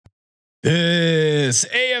This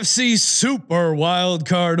AFC Super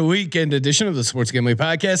Wildcard Weekend edition of the Sports Gambling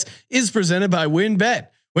Podcast is presented by WynnBET.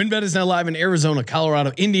 WynnBET is now live in Arizona,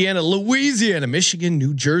 Colorado, Indiana, Louisiana, Michigan,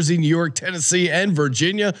 New Jersey, New York, Tennessee, and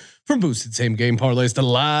Virginia. From boosted same game parlays to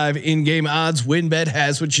live in-game odds, WynnBET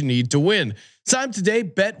has what you need to win. Sign today,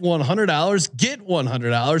 bet $100, get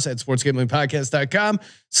 $100 at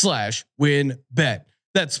sportsgamblingpodcast.com/WynnBET.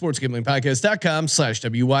 That's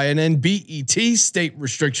sportsgamblingpodcast.com/WYNNBET. State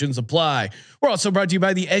restrictions apply. We're also brought to you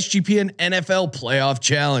by the SGPN NFL Playoff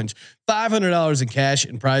Challenge. $500 in cash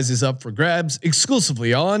and prizes up for grabs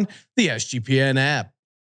exclusively on the SGPN app.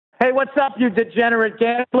 Hey, what's up, you degenerate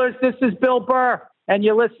gamblers? This is Bill Burr, and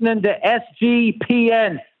you're listening to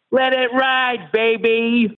SGPN. Let it ride,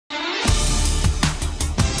 baby.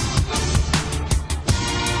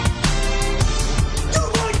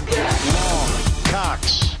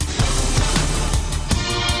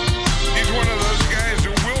 He's one of those guys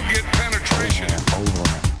who will get penetration. Over.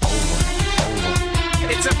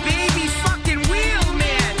 It's a baby fucking wheel,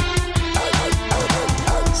 man.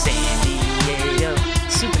 San Diego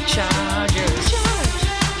Superchargers.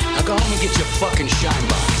 Now go home and get your fucking shine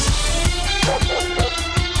box.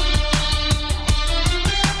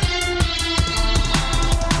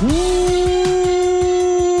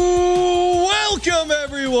 Welcome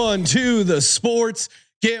everyone to the Sports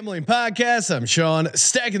Gambling Podcast. I'm Sean,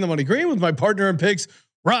 stacking the money green with my partner in picks,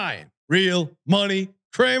 Ryan, Real Money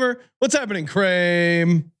Kramer. What's happening,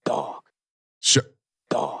 Kramer? Dog. Sure.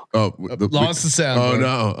 Dog. Oh, Lost the sound. Oh bro.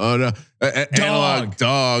 no! Oh no! Analog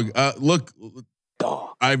dog. Look,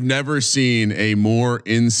 Dog. I've never seen a more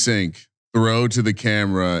in sync throw to the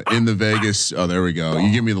camera in the Vegas. Oh, there we go.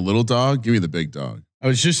 You give me the little dog. Give me the big dog. I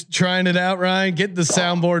was just trying it out, Ryan. Get the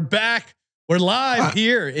soundboard back. We're live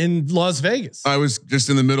here in Las Vegas. I was just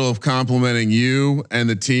in the middle of complimenting you and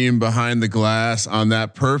the team behind the glass on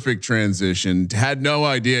that perfect transition. Had no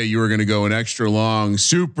idea you were going to go an extra long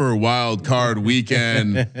super wild card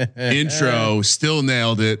weekend intro. Still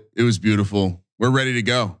nailed it. It was beautiful. We're ready to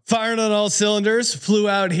go. Firing on all cylinders. Flew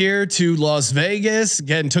out here to Las Vegas.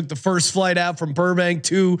 Again, took the first flight out from Burbank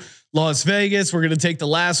to Las Vegas. We're going to take the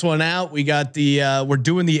last one out. We got the we're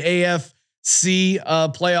doing the AFC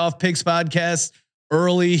playoff picks podcast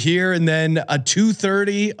early here, and then a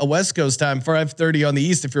 2:30 a West Coast time, 5:30 on the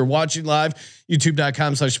East. If you're watching live,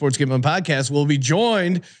 youtube.com/sportsgambling we'll be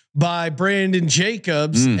joined by Brandon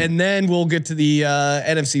Jacobs, and then we'll get to the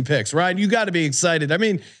NFC picks. Ryan, you got to be excited. I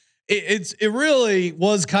mean, it really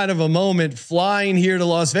was kind of a moment flying here to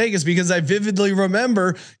Las Vegas, because I vividly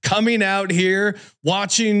remember coming out here,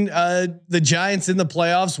 watching the Giants in the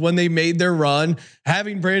playoffs when they made their run,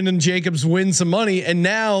 having Brandon Jacobs win some money, and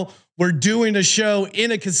now we're doing a show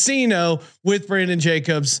in a casino with Brandon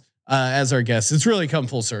Jacobs as our guest. It's really come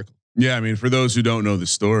full circle. Yeah, I mean, for those who don't know the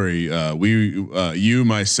story, you,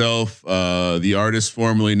 myself, the artist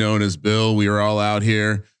formerly known as Bill, we were all out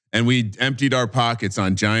here. And we emptied our pockets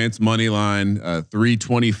on Giants money line,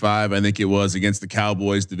 325, I think it was, against the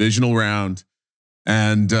Cowboys divisional round.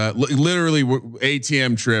 And literally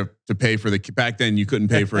ATM trip to pay for back then you couldn't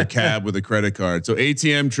pay for a cab with a credit card. So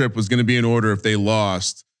ATM trip was going to be in order if they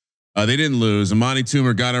lost. They didn't lose. Amani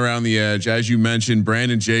Toomer got around the edge. As you mentioned,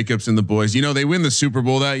 Brandon Jacobs and the boys, they win the Super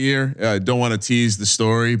Bowl that year. Don't want to tease the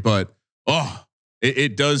story, but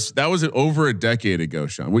it does. That was over a decade ago,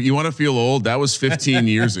 Sean. You want to feel old? That was 15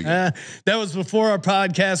 years ago. That was before our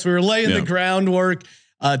podcast. We were laying the groundwork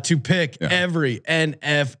to pick every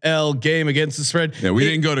NFL game against the spread. Yeah, we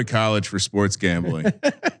didn't go to college for sports gambling.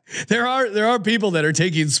 There are people that are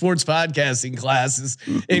taking sports podcasting classes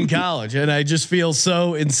in college, and I just feel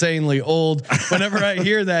so insanely old whenever I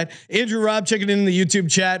hear that. Andrew Robb checking in the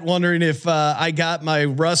YouTube chat, wondering if I got my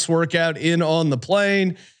Russ workout in on the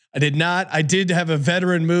plane. I did not. I did have a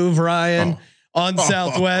veteran move, Ryan, on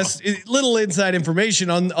Southwest. Little inside information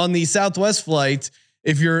on the Southwest flight.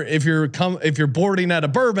 If you're boarding out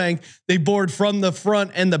of Burbank, they board from the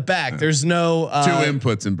front and the back. There's no two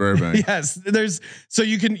inputs in Burbank. Yes, so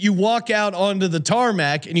you walk out onto the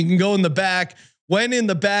tarmac and you can go in the back. Went in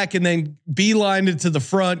the back and then beelined it to the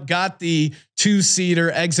front. Got the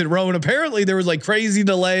 2-seater exit row, and apparently there was like crazy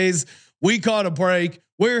delays. We caught a break.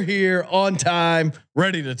 We're here on time,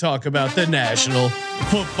 ready to talk about the National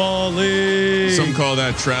Football League. Some call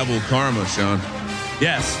that travel karma, Sean.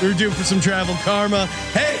 Yes, we're due for some travel karma.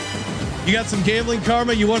 Hey, you got some gambling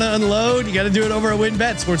karma you want to unload? You got to do it over at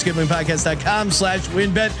WynnBET,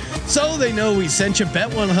 sportsgamblingpodcast.com/WynnBET. So they know we sent you.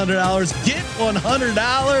 Bet $100, get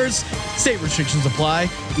 $100. State restrictions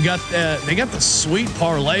apply. They got the sweet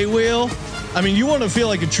parlay wheel. I mean, you want to feel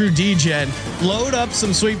like a true DGen. Load up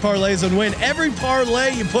some sweet parlays and win. Every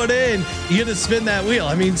parlay you put in, you get to spin that wheel.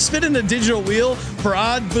 I mean, spinning a digital wheel for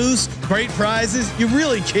odd boosts, great prizes. You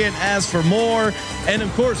really can't ask for more. And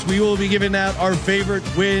of course, we will be giving out our favorite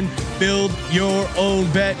win, build your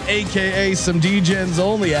own bet, aka some DGens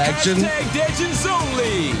only action. #DGens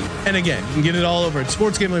only. And again, you can get it all over at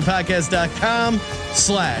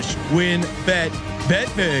sportsgamblingpodcast.com/winbet.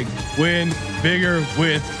 Bet big, win bigger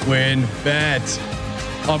with WinBet.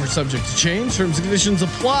 Offer subject to change. Terms and conditions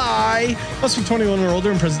apply. Must be 21 or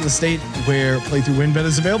older and present in the state where playthrough WinBet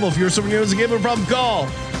is available. If you're someone who has a gambling problem, call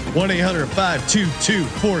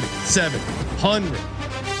 1-800-522-4700.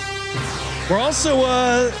 We're also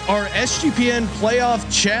our SGPN Playoff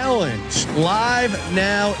Challenge live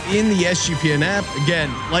now in the SGPN app.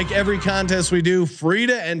 Again, like every contest we do, free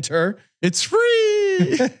to enter. It's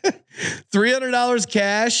free. $300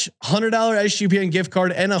 cash, $100 SGPN gift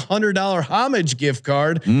card, and $100 homage gift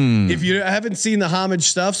card. If you haven't seen the homage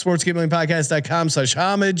stuff,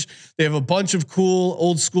 sportsgamblingpodcast.com/homage. They have a bunch of cool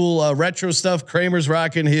old school retro stuff. Kramer's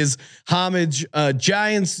rocking his homage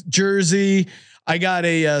Giants jersey. I got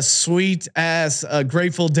a sweet ass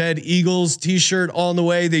Grateful Dead Eagles t-shirt on the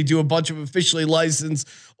way. They do a bunch of officially licensed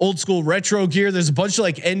old school retro gear. There's a bunch of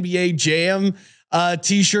like NBA Jam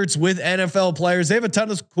t-shirts with NFL players. They have a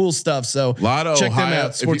ton of cool stuff. So check them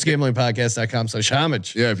out.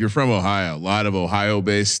 Sportsgamblingpodcast.com/homage. Yeah, if you're from Ohio, a lot of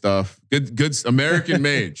Ohio-based stuff. Good American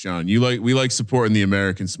made, Sean. We like supporting the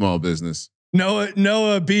American small business.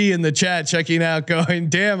 Noah B in the chat checking out, going,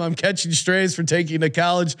 damn, I'm catching strays for taking a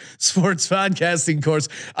college sports podcasting course.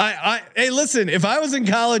 Hey, listen, if I was in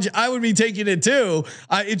college, I would be taking it too.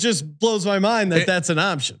 It just blows my mind that that's an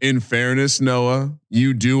option. In fairness, Noah,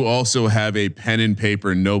 you do also have a pen and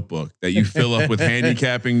paper notebook that you fill up with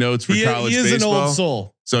handicapping notes for college baseball. He is an old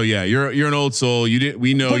soul. So yeah, you're an old soul.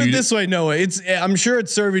 We know. Put it this way, Noah. I'm sure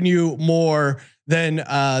it's serving you more than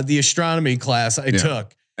the astronomy class I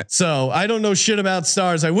took. So I don't know shit about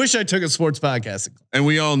stars. I wish I took a sports podcasting class. And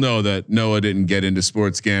we all know that Noah didn't get into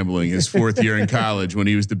sports gambling his fourth year in college when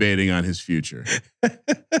he was debating on his future.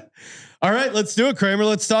 All right, let's do it, Kramer.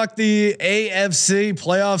 Let's talk the AFC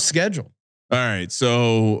playoff schedule. All right.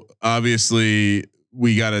 So obviously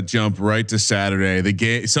we got to jump right to Saturday. The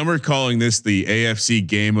game, some are calling this the AFC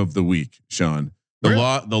game of the week, Sean. No,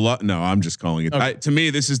 I'm just calling it. Okay. To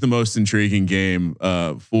me, this is the most intriguing game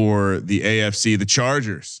for the AFC. The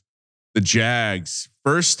Chargers, the Jags,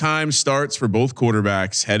 first time starts for both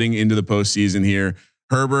quarterbacks heading into the postseason here.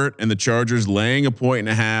 Herbert and the Chargers laying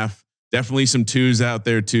 1.5. Definitely some twos out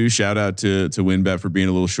there too. Shout out to WinBet for being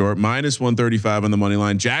a little short. -135 on the money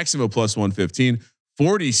line. Jacksonville +115.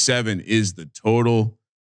 47 is the total.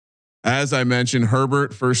 As I mentioned,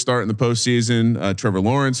 Herbert first start in the postseason. Trevor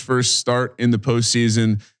Lawrence first start in the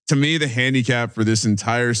postseason. To me, the handicap for this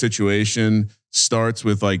entire situation starts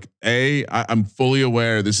with I'm fully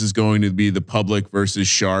aware this is going to be the public versus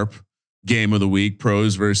sharp game of the week,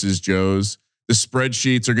 pros versus Joes. The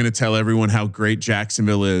spreadsheets are going to tell everyone how great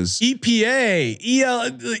Jacksonville is. The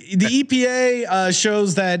EPA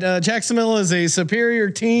shows that Jacksonville is a superior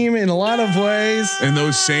team in a lot of ways. And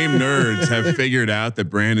those same nerds have figured out that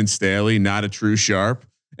Brandon Staley not a true sharp,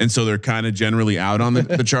 and so they're kind of generally out on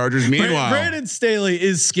the Chargers. Meanwhile, Brandon Staley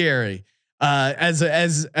is scary. As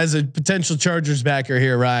a potential Chargers backer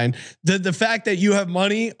here, Ryan, the fact that you have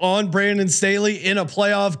money on Brandon Staley in a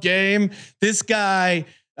playoff game, this guy.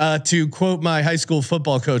 To quote my high school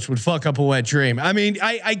football coach, would fuck up a wet dream. I mean,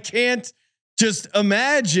 I can't just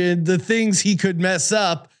imagine the things he could mess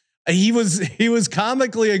up. He was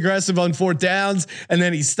comically aggressive on 4th downs, and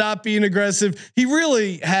then he stopped being aggressive. He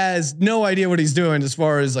really has no idea what he's doing as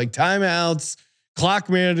far as like timeouts, clock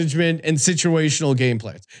management, and situational game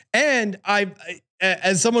plans. And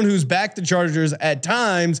as someone who's backed the Chargers at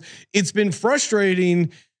times, it's been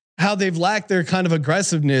frustrating how they've lacked their kind of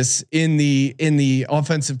aggressiveness in the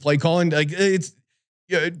offensive play calling. Like it's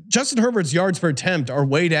Justin Herbert's yards per attempt are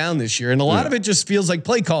way down this year, and a lot of it just feels like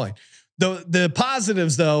play calling. The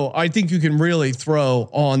positives, though, I think you can really throw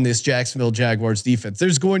on this Jacksonville Jaguars defense.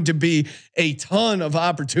 There's going to be a ton of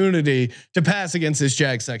opportunity to pass against this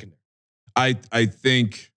Jag secondary.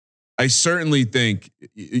 I certainly think,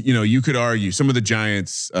 you could argue some of the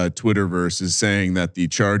Giants Twitterverse is saying that the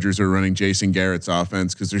Chargers are running Jason Garrett's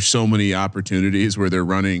offense because there's so many opportunities where they're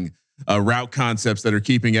running route concepts that are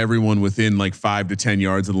keeping everyone within like 5 to 10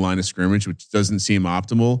 yards of the line of scrimmage, which doesn't seem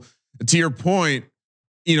optimal. To your point,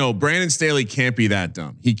 Brandon Staley can't be that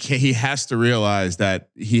dumb. He has to realize that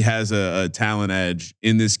he has a talent edge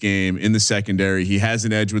in this game, in the secondary. He has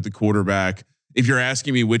an edge with the quarterback. if you're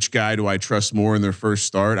asking me which guy do I trust more in their first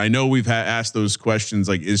start, I know we've asked those questions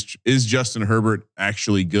like, is Justin Herbert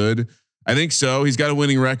actually good? I think so. He's got a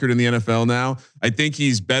winning record in the NFL now. I think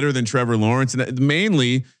he's better than Trevor Lawrence, and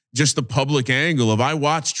mainly just the public angle of I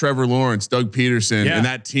watched Trevor Lawrence, Doug Peterson, and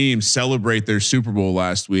that team celebrate their Super Bowl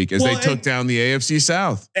last week as they took down the AFC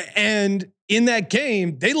South. And in that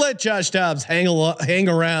game, they let Josh Dobbs hang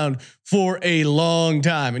around for a long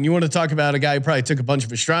time. And you want to talk about a guy who probably took a bunch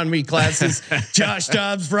of astronomy classes, Josh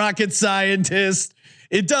Dobbs, rocket scientist.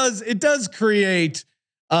 It does create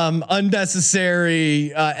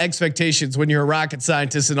unnecessary expectations when you're a rocket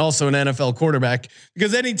scientist and also an NFL quarterback,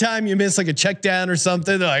 because anytime you miss like a check down or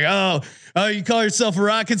something, they're like, oh, you call yourself a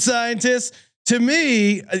rocket scientist? To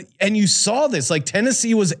me, and you saw this, like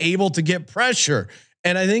Tennessee was able to get pressure.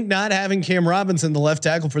 And I think not having Cam Robinson, the left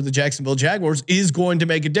tackle for the Jacksonville Jaguars, is going to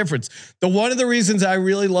make a difference. One of the reasons I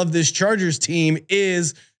really love this Chargers team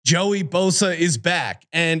is Joey Bosa is back,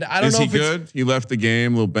 and I don't know if he good. He left the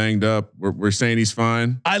game a little banged up. We're saying he's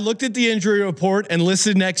fine. I looked at the injury report and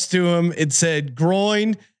listed next to him. It said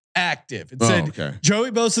groin active. It said Joey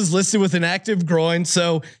Bosa's listed with an active groin,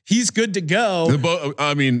 so he's good to go.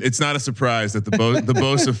 I mean, it's not a surprise that the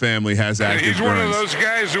Bosa family has active. He's one of those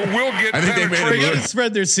guys who will get. I think they got to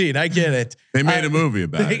spread their seed. I get it. They made a movie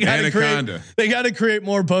about it. Anaconda. They got to create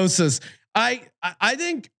more Bosas. I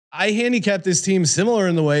think I handicap this team similar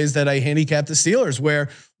in the ways that I handicap the Steelers, where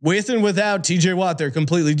with and without TJ Watt, they're a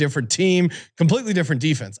completely different team, completely different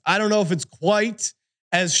defense. I don't know if it's quite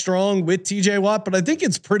as strong with TJ Watt, but I think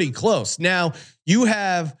it's pretty close. Now you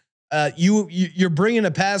have you're bringing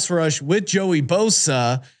a pass rush with Joey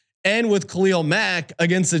Bosa and with Khalil Mack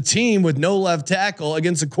against a team with no left tackle,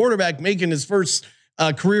 against a quarterback making his first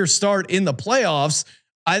career start in the playoffs.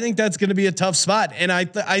 I think that's going to be a tough spot. And I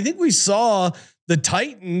think we saw the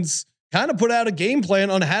Titans kind of put out a game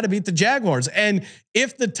plan on how to beat the Jaguars. And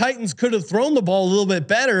if the Titans could have thrown the ball a little bit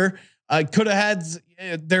better, could have had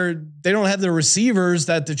they don't have the receivers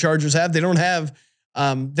that the Chargers have. They don't have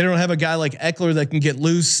a guy like Eckler that can get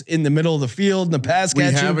loose in the middle of the field in the pass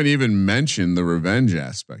catching. We haven't even mentioned the revenge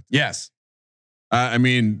aspect. Yes. I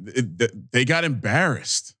mean, they got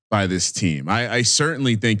embarrassed by this team. I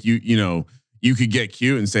certainly think you could get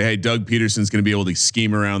cute and say, hey, Doug Peterson's going to be able to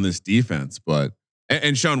scheme around this defense. But,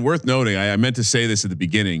 and Sean, worth noting, I meant to say this at the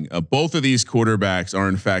beginning. Both of these quarterbacks are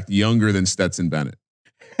in fact younger than Stetson Bennett.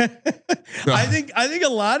 I think a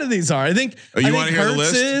lot of these are. I think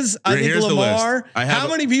Hurts is. I think Lamar. How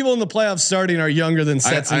many people in the playoffs starting are younger than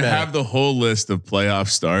Stetson Bennett? I have the whole list of playoff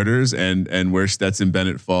starters and where Stetson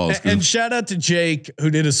Bennett falls. And shout out to Jake, who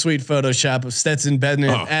did a sweet Photoshop of Stetson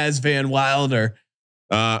Bennett as Van Wilder.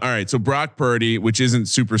 All right. So Brock Purdy, which isn't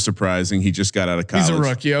super surprising. He just got out of college. He's a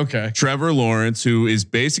rookie. Okay. Trevor Lawrence, who is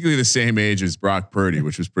basically the same age as Brock Purdy,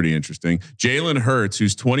 which was pretty interesting. Jalen Hurts,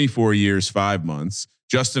 who's 24 years, 5 months.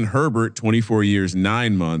 Justin Herbert, 24 years,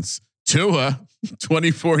 9 months. Tua,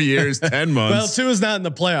 24 years, 10 months. Well, Tua's not in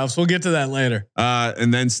the playoffs. We'll get to that later.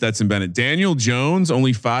 And then Stetson Bennett. Daniel Jones,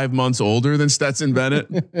 only 5 months older than Stetson Bennett.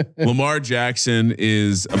 Lamar Jackson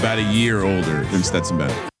is about a year older than Stetson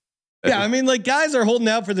Bennett. Yeah, I mean, like guys are holding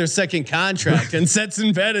out for their second contract, and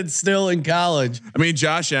Stetson Bennett's still in college. I mean,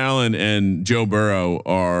 Josh Allen and Joe Burrow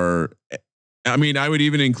are. I mean, I would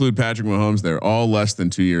even include Patrick Mahomes there, all less than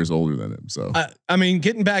 2 years older than him. So, I mean,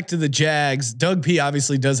 getting back to the Jags, Doug P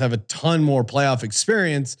obviously does have a ton more playoff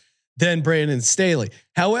experience than Brandon Staley.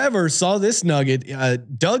 However, saw this nugget: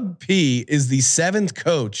 Doug P is the 7th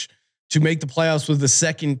coach to make the playoffs with the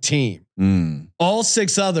second team. All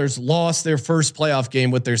 6 others lost their first playoff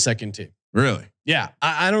game with their second team. Really? Yeah.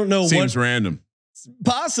 I don't know. Seems random.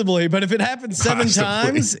 Possibly, but if it happens 7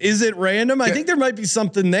 times, is it random? I think there might be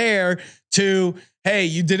something there to, hey,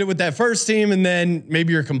 you did it with that first team and then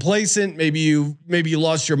maybe you're complacent. Maybe you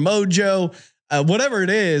lost your mojo, whatever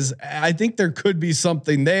it is. I think there could be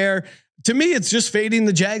something there. To me, it's just fading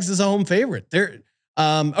the Jags as a home favorite. They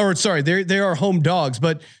are home dogs,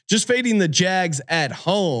 but just fading the Jags at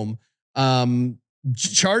home.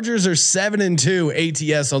 Chargers are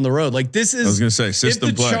 7-2 ATS on the road. Like this is, I was going to say system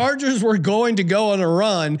if the play. Chargers were going to go on a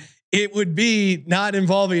run, it would be not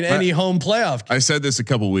involving any home playoff games. I said this a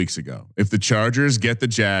couple weeks ago. If the Chargers get the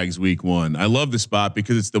Jags week 1, I love the spot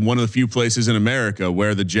because it's one of the few places in America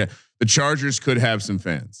where the Chargers could have some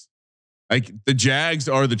fans. Like the Jags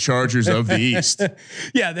are the Chargers of the East.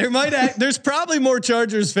 Yeah, there's probably more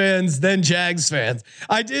Chargers fans than Jags fans.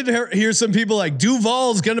 I did hear some people like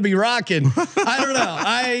Duval's going to be rocking. I don't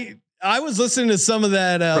know. I was listening to some of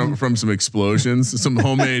that from some explosions, some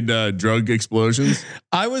homemade drug explosions.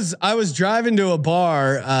 I was driving to a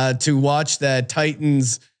bar to watch that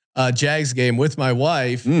Titans Jags game with my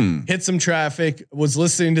wife. Hit some traffic. Was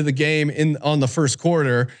listening to the game on the first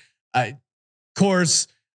quarter. Of course,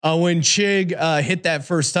 when Chig hit that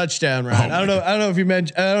first touchdown, right? I don't know if you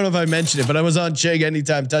mentioned. I don't know if I mentioned it, but I was on Chig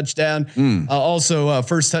anytime touchdown. Also,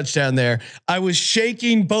 first touchdown there. I was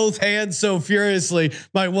shaking both hands so furiously.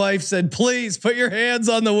 My wife said, "Please put your hands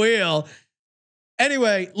on the wheel."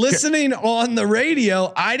 Anyway, listening on the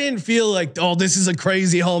radio, I didn't feel like, oh, this is a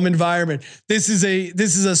crazy home environment. This is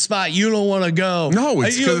a spot you don't want to go. No,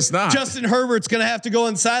 it's because it's not. Justin Herbert's going to have to go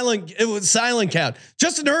on silent. It was silent count.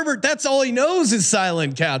 Justin Herbert, that's all he knows is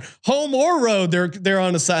silent count. Home or road, they're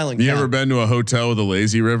on a silent count. You ever been to a hotel with a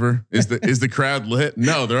lazy river? Is the crowd lit?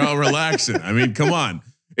 No, they're all relaxing. I mean, come on.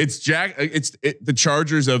 It's the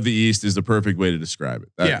Chargers of the East is the perfect way to describe it.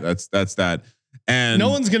 That's that. And no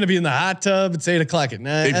one's going to be in the hot tub. It's 8:00 at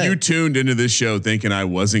night. If you tuned into this show thinking I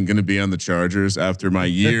wasn't going to be on the Chargers after my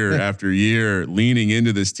year after year leaning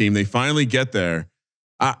into this team, they finally get there.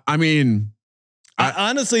 I mean,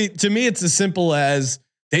 honestly, to me, it's as simple as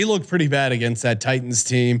they look pretty bad against that Titans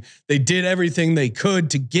team. They did everything they could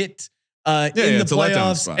to get in the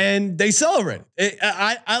playoffs, and they celebrated.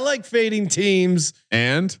 I like fading teams.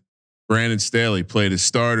 And Brandon Staley played his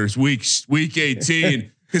starters week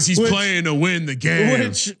 18. Because he's playing to win the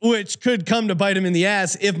game, which could come to bite him in the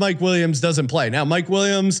ass if Mike Williams doesn't play. Now, Mike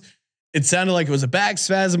Williams, it sounded like it was a back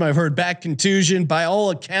spasm. I've heard back contusion. By all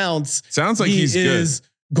accounts, sounds like he is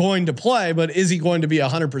going to play, but is he going to be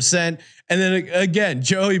 100%? And then again,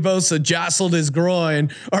 Joey Bosa jostled his groin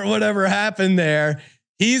or whatever happened there.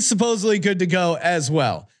 He's supposedly good to go as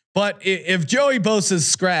well. But if Joey Bosa's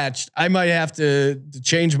scratched, I might have to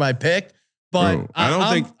change my pick. But bro,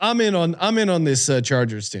 I think I'm in on this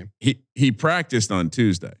Chargers team. He practiced on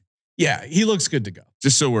Tuesday. Yeah, he looks good to go.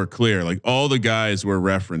 Just so we're clear, like all the guys we're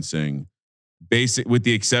referencing, basic with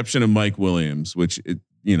the exception of Mike Williams, which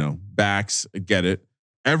backs get it.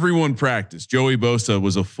 Everyone practiced. Joey Bosa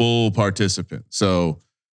was a full participant. So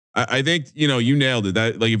I think you nailed it.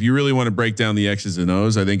 That like if you really want to break down the X's and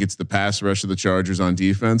O's, I think it's the pass rush of the Chargers on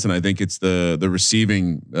defense, and I think it's the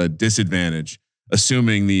receiving disadvantage.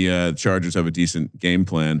 Assuming the Chargers have a decent game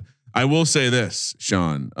plan. I will say this,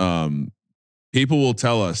 Sean. People will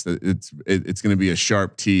tell us that it's going to be a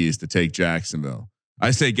sharp tease to take Jacksonville.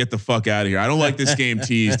 I say get the fuck out of here. I don't like this game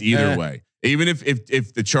teased either way. Even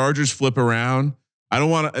if the Chargers flip around, I don't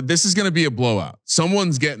want to. This is going to be a blowout.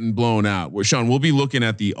 Someone's getting blown out. Well, Sean, we'll be looking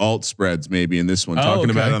at the alt spreads maybe in this one, talking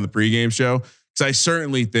about it on the pregame show, because I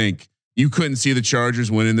certainly think. You couldn't see the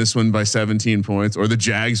Chargers winning this one by 17 points or the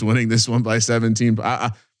Jags winning this one by 17.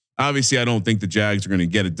 Obviously, I don't think the Jags are going to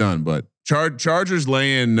get it done, but Chargers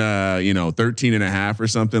laying, 13.5 or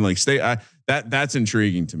something like that's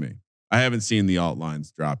intriguing to me. I haven't seen the alt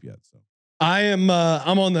lines drop yet. So I'm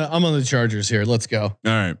on the Chargers here. Let's go. All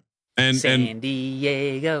right. And San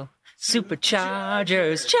Diego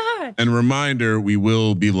Superchargers charge. And reminder, we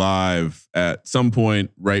will be live at some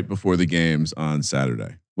point right before the games on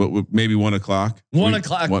Saturday. Maybe 1 o'clock. 1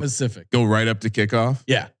 o'clock Pacific. Go right up to kickoff.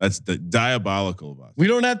 Yeah, that's the diabolical of us. We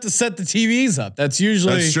don't have to set the TVs up. That's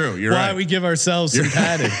true. You're why right. We give ourselves some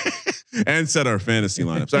padding and set our fantasy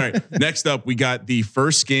lineups. All right. Next up, we got the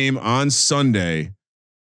first game on Sunday,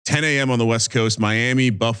 10 a.m. on the West Coast. Miami,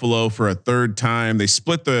 Buffalo for a third time. They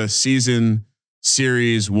split the season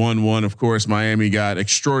series 1-1. Of course, Miami got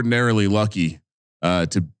extraordinarily lucky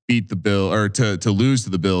to beat the Bill or to lose to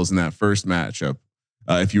the Bills in that first matchup.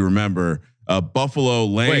 If you remember, Buffalo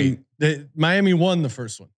Miami won the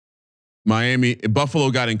first one. Buffalo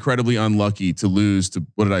got incredibly unlucky to lose to,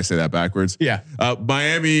 what did I say that backwards? Yeah.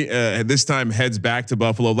 Miami this time heads back to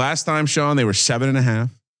Buffalo. Last time, Sean, they were 7.5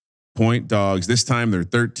 point dogs. This time they're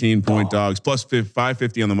 13 point dogs plus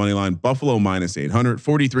 550 on the money line. Buffalo minus 800,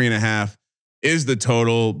 43.5 is the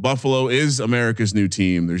total. Buffalo is America's new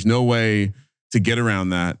team. There's no way to get around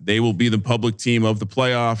that. They will be the public team of the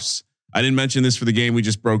playoffs. I didn't mention this for the game we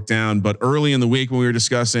just broke down, but early in the week when we were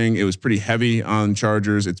discussing, it was pretty heavy on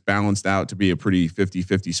Chargers. It's balanced out to be a pretty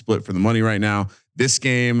 50-50 split for the money right now. This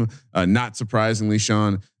game, not surprisingly,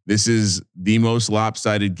 Sean, this is the most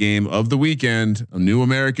lopsided game of the weekend. A new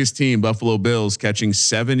America's team, Buffalo Bills, catching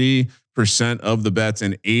 70% of the bets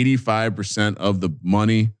and 85% of the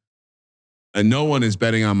money. And no one is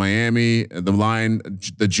betting on Miami.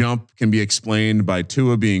 The jump can be explained by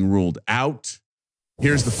Tua being ruled out.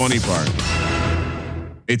 Here's the funny part.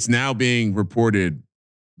 It's now being reported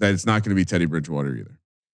that it's not going to be Teddy Bridgewater either.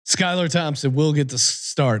 Skylar Thompson will get the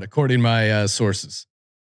start, according to my sources.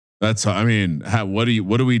 That's, I mean, what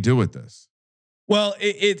do we do with this? Well,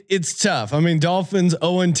 it's tough. I mean, Dolphins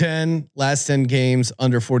 0-10, last 10 games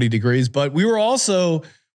under 40 degrees, but we were also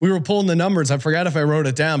we were pulling the numbers. I forgot if I wrote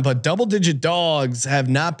it down, but double-digit dogs have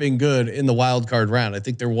not been good in the wild card round. I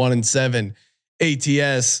think they're 1-7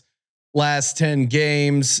 ATS last 10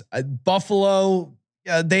 games. Buffalo,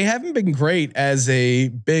 they haven't been great as a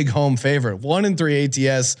big home favorite. 1-3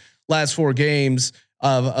 ATS last 4 games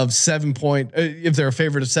of 7 point. If they're a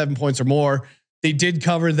favorite of 7 points or more, they did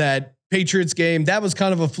cover that Patriots game. That was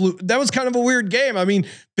kind of a fluke. That was kind of a weird game. I mean,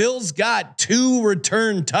 Bills got 2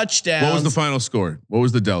 return touchdowns. What was the final score? What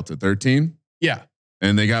was the delta? 13? Yeah.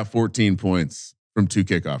 And they got 14 points from 2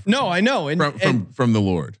 kickoff. No, I know. And from the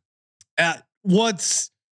Lord.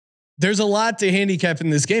 There's a lot to handicap in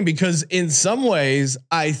this game because in some ways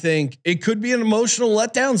I think it could be an emotional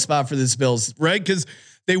letdown spot for this Bills, right? Because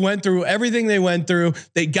they went through everything they went through.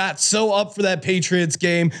 They got so up for that Patriots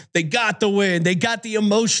game. They got the win. They got the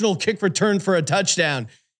emotional kick return for a touchdown.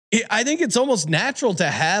 I think it's almost natural to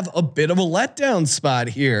have a bit of a letdown spot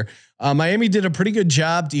here. Miami did a pretty good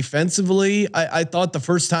job defensively. I thought the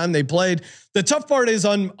first time they played. The tough part is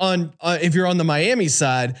on if you're on the Miami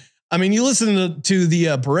side. I mean, you listen to the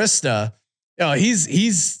barista.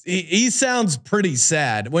 He sounds pretty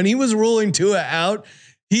sad when he was ruling Tua out.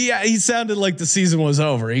 He sounded like the season was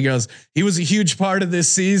over. He goes, he was a huge part of this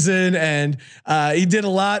season, and he did a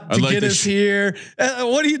lot to get us here.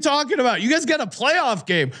 What are you talking about? You guys got a playoff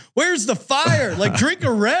game. Where's the fire? Like, drink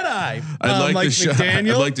a red eye. I'd like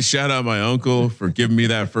to shout out my uncle for giving me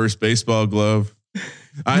that first baseball glove.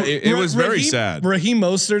 It was very sad. Raheem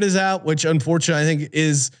Mostert is out, which unfortunately I think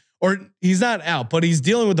is, or he's not out, but he's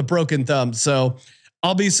dealing with a broken thumb. So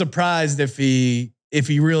I'll be surprised if he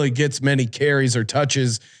really gets many carries or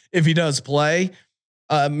touches if he does play.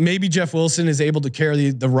 Maybe Jeff Wilson is able to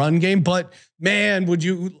carry the run game, but man, would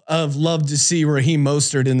you have loved to see Raheem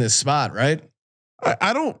Mostert in this spot, right?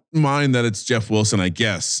 I don't mind that it's Jeff Wilson, I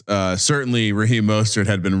guess. Certainly Raheem Mostert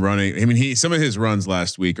had been running. I mean, some of his runs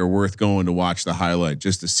last week are worth going to watch the highlight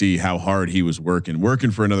just to see how hard he was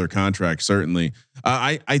working for another contract. Certainly.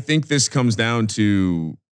 I think this comes down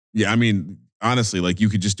to, I mean, honestly, like you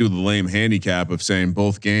could just do the lame handicap of saying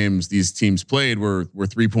both games these teams played were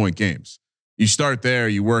 3-point games. You start there,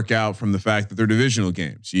 you work out from the fact that they're divisional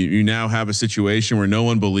games. You now have a situation where no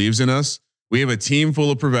one believes in us. We have a team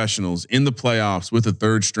full of professionals in the playoffs with a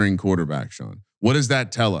 3rd string quarterback, Sean. What does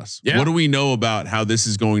that tell us? Yeah. What do we know about how this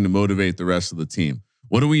is going to motivate the rest of the team?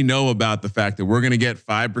 What do we know about the fact that we're going to get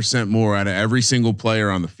 5% more out of every single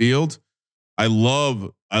player on the field? I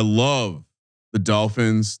love the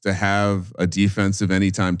Dolphins to have a defensive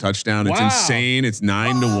anytime touchdown. It's insane. It's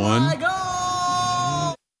 9-1.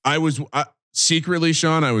 I was secretly,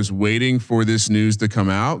 Sean, I was waiting for this news to come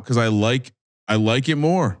out because I like it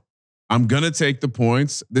more. I'm going to take the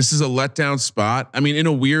points. This is a letdown spot. I mean, in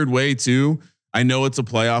a weird way too. I know it's a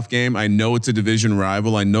playoff game. I know it's a division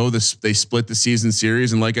rival. I know this, they split the season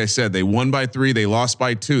series. And like I said, they won by 3, they lost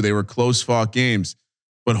by 2. They were close fought games,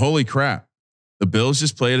 but holy crap. The Bills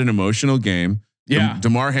just played an emotional game. Yeah.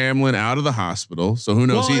 DeMar Hamlin out of the hospital. So who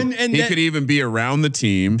knows? Well, he could even be around the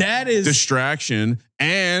team. That is distraction.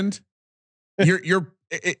 And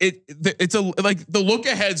it's like the look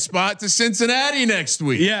ahead spot to Cincinnati next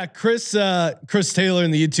week. Yeah. Chris Taylor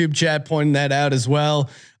in the YouTube chat pointing that out as well.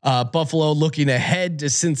 Buffalo looking ahead to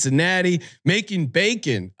Cincinnati, making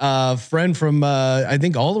bacon, friend from I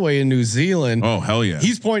think all the way in New Zealand. Oh, hell yeah.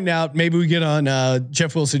 He's pointing out maybe we get on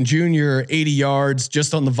Jeff Wilson Jr. 80 yards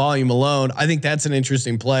just on the volume alone. I think that's an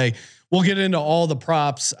interesting play. We'll get into all the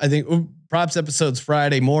props. I think props episodes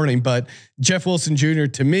Friday morning, but Jeff Wilson Jr.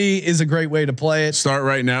 to me is a great way to play it. Start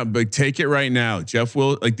right now, but take it right now.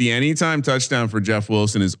 Like the anytime touchdown for Jeff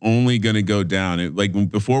Wilson is only going to go down. Like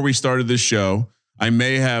before we started this show, I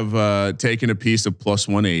may have taken a piece of plus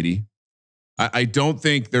 180. I don't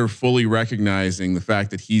think they're fully recognizing the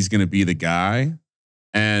fact that he's going to be the guy.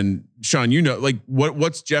 And Sean, you know, like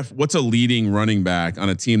what's a leading running back on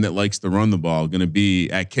a team that likes to run the ball going to be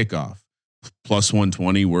at kickoff? Plus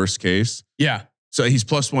 120, worst case. Yeah. So he's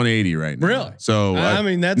plus 180 right now. Really? So I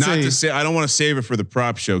mean, that's not to say I don't want to save it for the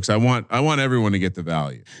prop show because I want everyone to get the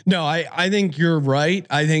value. No, I think you're right.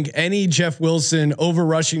 I think any Jeff Wilson over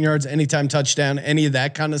rushing yards, anytime touchdown, any of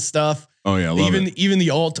that kind of stuff. Oh yeah, even the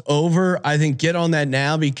alt over. I think get on that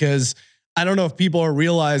now because I don't know if people are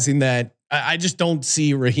realizing that I just don't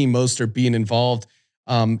see Raheem Mostert being involved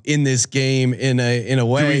in this game in a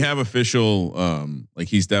way. Do we have official like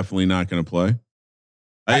he's definitely not going to play?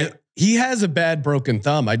 He has a bad broken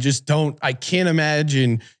thumb. I can't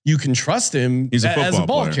imagine you can trust him as a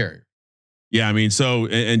ball carrier. Yeah. I mean, so,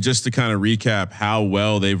 and just to kind of recap how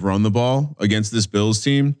well they've run the ball against this Bills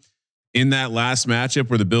team in that last matchup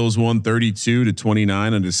where the Bills won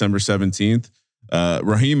 32-29 on December 17th,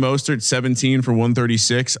 Raheem Mostert 17 for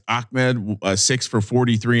 136, Ahmed 6 for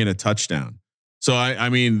 43 and a touchdown. So I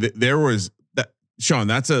mean there was that, Sean,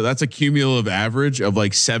 that's a cumulative average of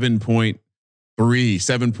like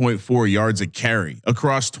 7.4 yards a carry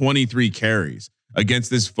across 23 carries against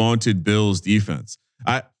this vaunted Bills defense.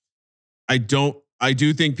 I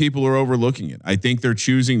do think people are overlooking it. I think they're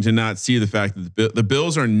choosing to not see the fact that the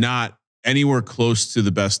Bills are not anywhere close to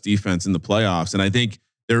the best defense in the playoffs. And I think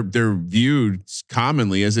they're viewed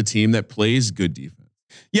commonly as a team that plays good defense.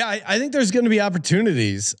 Yeah, I think there's going to be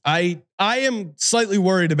opportunities. I am slightly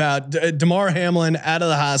worried about Damar Hamlin out of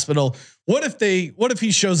the hospital. What if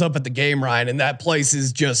he shows up at the game, Ryan, and that place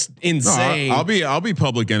is just insane? No, I'll be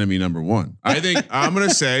public enemy number one. I think I'm going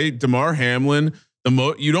to say Damar Hamlin.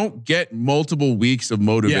 You don't get multiple weeks of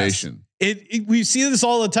motivation. Yes. We see this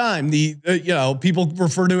all the time. People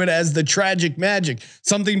refer to it as the tragic magic.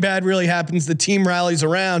 Something bad really happens. The team rallies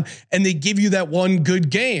around and they give you that one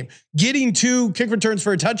good game. Getting 2 kick returns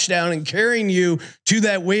for a touchdown and carrying you to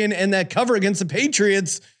that win and that cover against the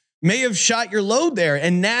Patriots may have shot your load there.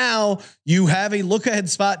 And now you have a look ahead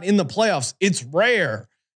spot in the playoffs. It's rare.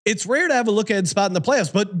 It's rare to have a look ahead spot in the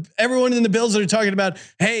playoffs, but everyone in the Bills are talking about,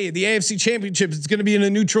 hey, the AFC Championship, it's going to be in a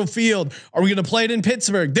neutral field. Are we going to play it in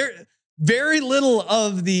Pittsburgh? Very little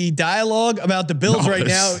of the dialogue about the Bills right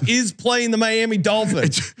now is playing the Miami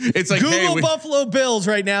Dolphins. It's like Google Buffalo Bills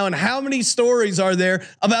right now, and how many stories are there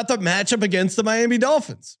about the matchup against the Miami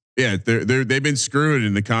Dolphins? Yeah, they've been screwed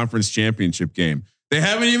in the conference championship game. They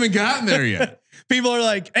haven't even gotten there yet. People are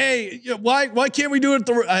like, "Hey, why can't we do it?"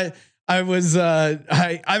 I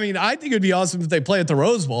mean, I think it'd be awesome if they play at the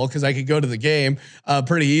Rose Bowl because I could go to the game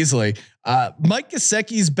pretty easily. Mike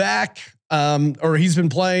Gesicki's back. Or he's been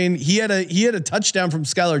playing. He had a touchdown from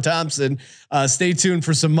Skylar Thompson. Stay tuned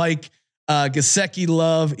for some Mike Gesicki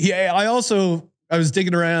love. I was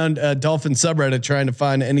digging around Dolphin subreddit trying to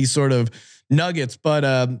find any sort of nuggets, but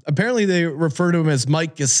apparently they refer to him as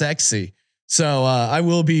Mike Gesicki. So I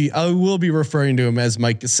will be referring to him as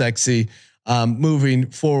Mike Gesicki moving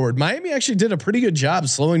forward. Miami actually did a pretty good job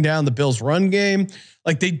slowing down the Bills' run game.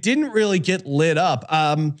 Like they didn't really get lit up.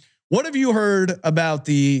 What have you heard about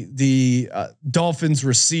the Dolphins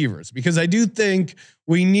receivers? Because I do think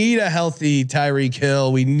we need a healthy Tyreek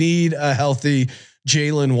Hill. We need a healthy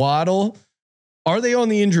Jalen Waddle. Are they on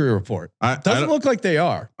the injury report? Doesn't look like they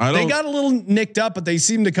are. They got a little nicked up, but they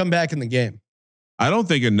seem to come back in the game. I don't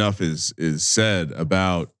think enough is said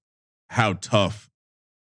about how tough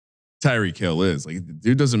Tyreek Hill is. Like the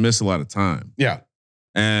dude doesn't miss a lot of time. Yeah.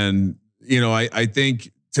 And I think,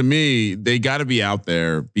 to me, they got to be out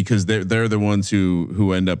there because they're the ones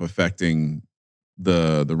who end up affecting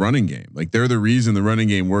the running game. Like they're the reason the running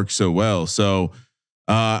game works so well. So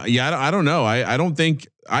I don't know. I don't think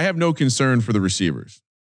I have no concern for the receivers.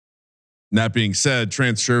 And that being said,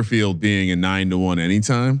 Trent Sherfield being a 9-1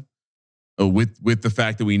 anytime with the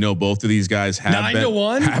fact that we know both of these guys have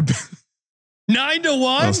 9-1. 9-1.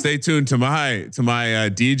 Well, stay tuned to my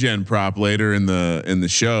DGen prop later in the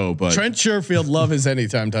show. But Trent Sherfield love his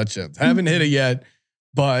anytime touchdowns. Haven't hit it yet,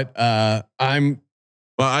 but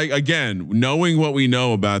again, knowing what we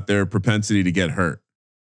know about their propensity to get hurt,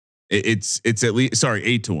 it's at least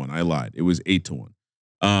 8-1. I lied. It was 8-1.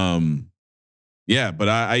 Yeah, but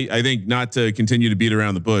I think not to continue to beat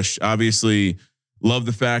around the bush. Obviously, love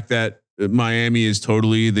the fact that Miami is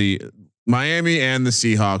totally Miami and the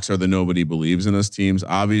Seahawks are the nobody believes in us teams.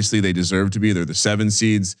 Obviously, they deserve to be. They're the 7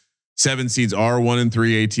 seeds. 7 seeds are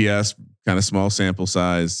 1-3 ATS, kind of small sample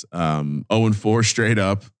size. 0-4 straight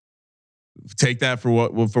up. Take that for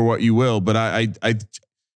what you will. But I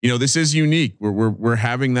this is unique. We're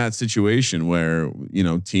having that situation where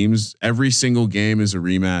teams, every single game is a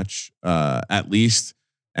rematch, at least.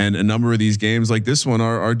 And a number of these games like this one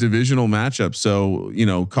are divisional matchups. So,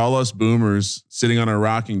 call us boomers sitting on our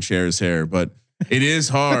rocking chairs here, but it is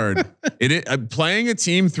hard. Playing a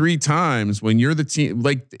team 3 times when you're the team,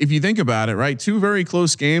 like if you think about it, right? 2 very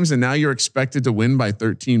close games and now you're expected to win by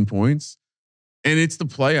 13 points and it's the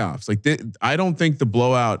playoffs. Like I don't think the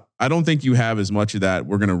blowout, I don't think you have as much of that.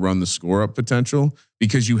 We're going to run the score up potential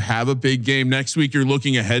because you have a big game next week you're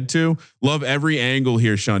looking ahead to. Love every angle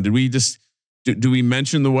here, Sean. Did we just, do we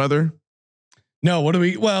mention the weather? No. What do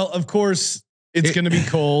we? Well, of course, it's going to be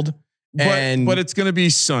cold, but it's going to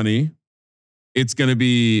be sunny. It's going to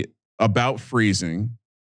be about freezing.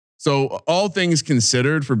 So all things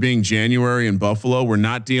considered, for being January in Buffalo, we're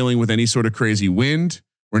not dealing with any sort of crazy wind.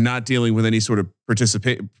 We're not dealing with any sort of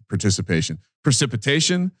precipitation.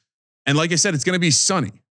 And like I said, it's going to be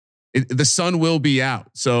sunny. The sun will be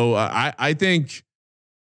out. So I think.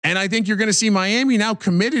 And I think you're going to see Miami now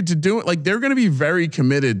committed to doing, like they're going to be very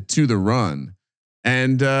committed to the run.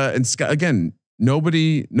 And Scott, again,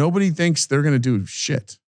 nobody thinks they're going to do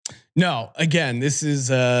shit. No, again, this is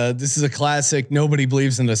a classic. Nobody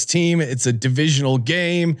believes in this team. It's a divisional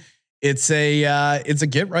game. It's a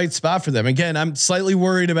get right spot for them. Again, I'm slightly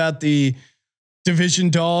worried about the division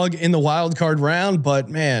dog in the wild card round, but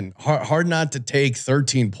man, hard not to take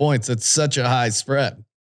 13 points. That's such a high spread.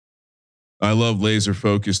 I love laser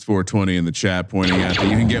focused 420 in the chat pointing out that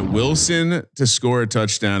you can get Wilson to score a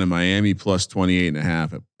touchdown in Miami plus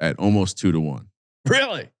 28.5 at almost 2-1.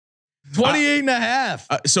 Really?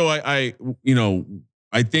 28.5. So I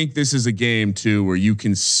think this is a game too, where you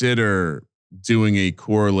consider doing a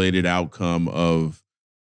correlated outcome of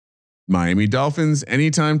Miami Dolphins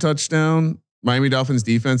anytime touchdown, Miami Dolphins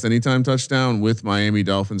defense anytime touchdown with Miami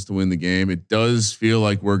Dolphins to win the game. It does feel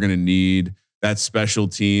like we're going to need that special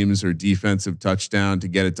teams or defensive touchdown to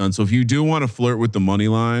get it done. So if you do want to flirt with the money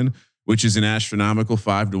line, which is an astronomical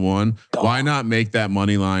 5-1, why not make that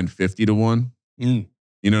money line 50-1? You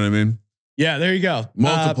know what I mean? Yeah, there you go.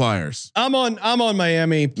 Multipliers. I'm on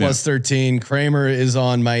Miami plus 13. Kramer is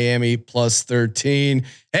on Miami plus 13.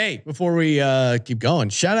 Hey, before we keep going,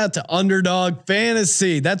 shout out to Underdog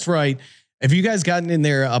Fantasy. That's right. Have you guys gotten in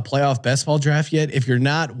their playoff best ball draft yet? If you're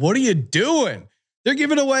not, what are you doing? They're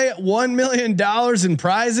giving away $1 million in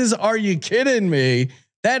prizes. Are you kidding me?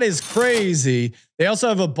 That is crazy. They also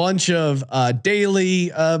have a bunch of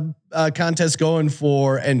daily contests going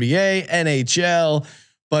for NBA, NHL.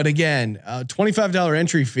 But again, $25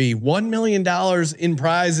 entry fee, $1 million in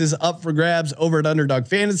prizes up for grabs over at Underdog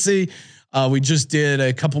Fantasy. We just did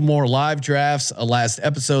a couple more live drafts last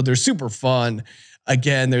episode. They're super fun.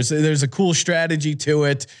 Again, there's a cool strategy to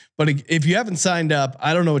it. But if you haven't signed up,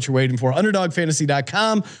 I don't know what you're waiting for.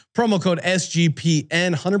 UnderdogFantasy.com, promo code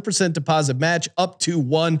SGPN, 100% deposit match up to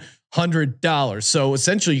 $100. So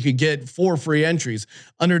essentially you could get 4 free entries.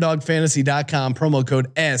 UnderdogFantasy.com, promo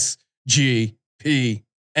code SGPN.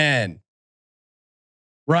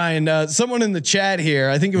 Ryan, someone in the chat here,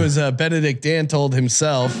 I think it was Benedict Dan told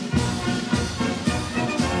himself,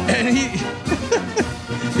 and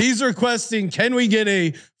he's requesting, can we get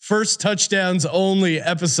a first touchdowns only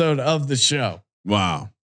episode of the show? Wow.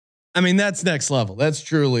 I mean, that's next level. That's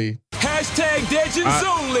truly #Legends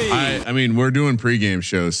only. I mean, we're doing pregame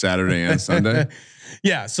shows Saturday and Sunday.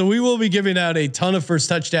 Yeah. So we will be giving out a ton of first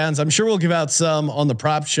touchdowns. I'm sure we'll give out some on the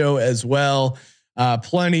prop show as well.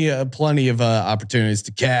 Plenty of opportunities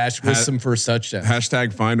to cash with some first touchdowns.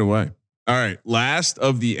 # find a way. All right. Last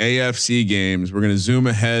of the AFC games, we're going to zoom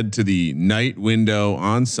ahead to the night window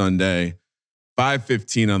on Sunday,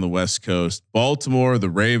 5:15 on the West Coast. Baltimore,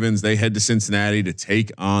 the Ravens, they head to Cincinnati to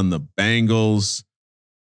take on the Bengals.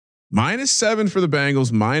 -7 for the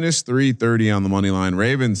Bengals, -330 on the money line.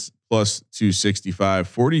 Ravens plus 265,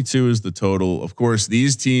 42 is the total. Of course,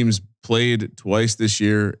 these teams played twice this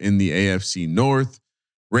year in the AFC North.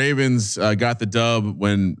 Ravens got the dub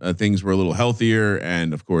when things were a little healthier.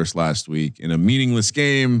 And of course, last week in a meaningless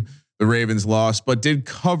game, the Ravens lost, but did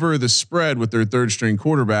cover the spread with their third string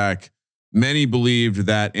quarterback. Many believed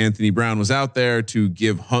that Anthony Brown was out there to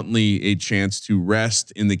give Huntley a chance to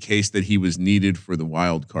rest in the case that he was needed for the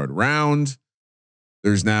wild card round.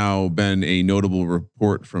 There's now been a notable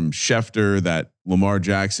report from Schefter that Lamar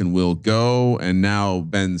Jackson will go, and now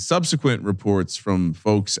been subsequent reports from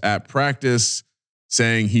folks at practice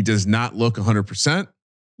saying he does not look 100%.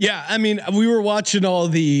 Yeah. I mean, we were watching all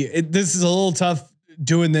this is a little tough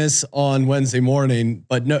doing this on Wednesday morning,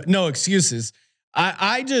 but no excuses.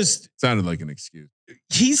 I just sounded like an excuse.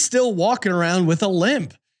 He's still walking around with a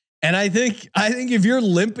limp. And I think if you're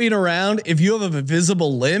limping around, if you have a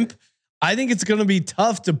visible limp, I think it's going to be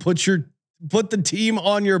tough to put the team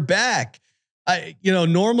on your back.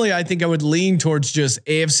 Normally I think I would lean towards just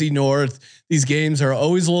AFC North. These games are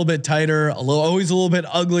always a little bit tighter, always a little bit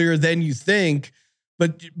uglier than you think.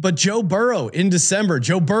 But Joe Burrow in December,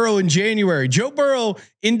 Joe Burrow in January, Joe Burrow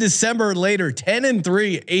in December later,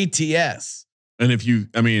 10-3 ATS.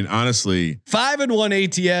 And honestly, 5-1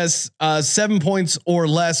 ATS, 7 points or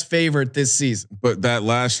less favorite this season. But that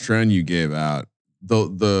last trend you gave out,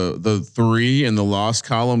 the 3 in the loss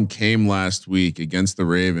column came last week against the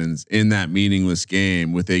Ravens in that meaningless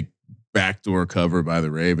game with a backdoor cover by the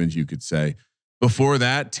Ravens, you could say. Before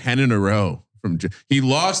that, 10 in a row he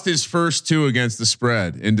lost his first 2 against the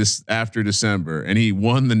spread after December, and he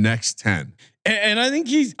won the next 10. And I think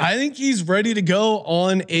he's ready to go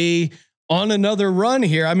on another run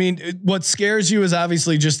here. I mean, what scares you is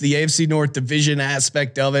obviously just the AFC North division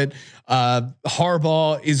aspect of it.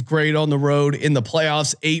 Harbaugh is great on the road in the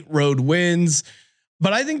playoffs, 8 road wins.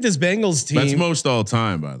 But I think this Bengals team, that's most all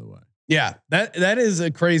time, by the way. Yeah, that is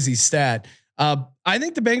a crazy stat. I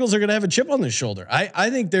think the Bengals are going to have a chip on their shoulder. I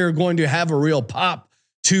think they're going to have a real pop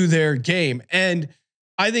to their game. And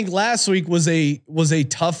I think last week was a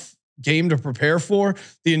tough game to prepare for.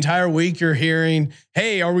 The entire week you're hearing,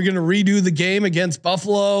 hey, are we going to redo the game against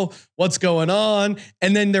Buffalo? What's going on?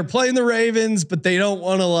 And then they're playing the Ravens, but they don't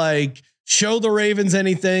want to like show the Ravens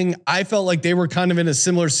anything. I felt like they were kind of in a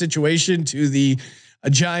similar situation to the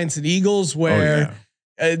Giants and Eagles where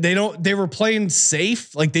they were playing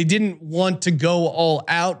safe. Like they didn't want to go all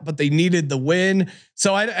out, but they needed the win.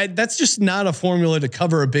 So I that's just not a formula to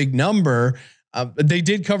cover a big number. They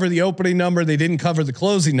did cover the opening number. They didn't cover the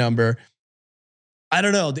closing number. I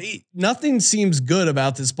don't know. Nothing seems good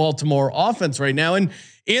about this Baltimore offense right now. And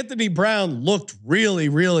Anthony Brown looked really,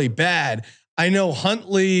 really bad. I know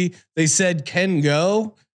Huntley, they said can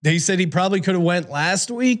go. They said he probably could have went last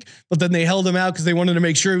week, but then they held him out because they wanted to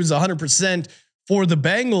make sure he was 100% for the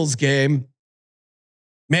Bengals game.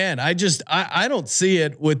 Man, I don't see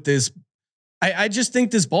it with this. I just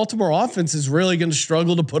think this Baltimore offense is really going to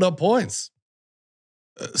struggle to put up points.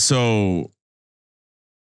 So,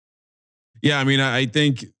 yeah, I mean, I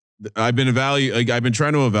think I've been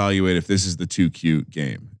trying to evaluate if this is the too cute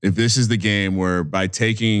game. If this is the game where by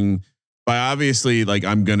obviously like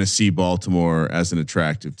I'm going to see Baltimore as an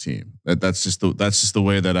attractive team. That's just the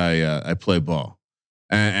way that I play ball.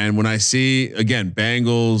 And when I see again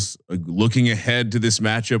Bengals looking ahead to this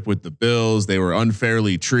matchup with the Bills, they were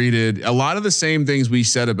unfairly treated. A lot of the same things we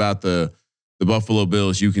said about the Buffalo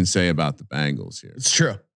Bills, you can say about the Bengals here. It's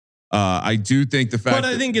true. I do think the fact, but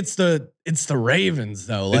I think it's the Ravens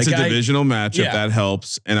though. Like it's a divisional matchup that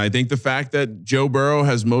helps, and I think the fact that Joe Burrow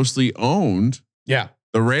has mostly owned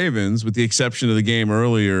the Ravens, with the exception of the game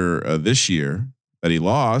earlier this year that he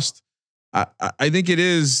lost. I think it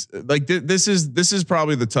is like this is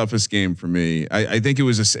probably the toughest game for me. I think it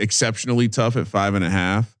was exceptionally tough at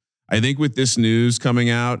 5.5. I think with this news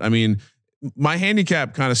coming out, I mean, my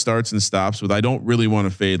handicap kind of starts and stops with I don't really want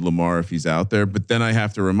to fade Lamar if he's out there, but then I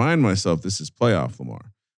have to remind myself this is playoff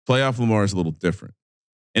Lamar. Playoff Lamar is a little different.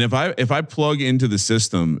 And if I plug into the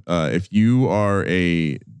system, if you are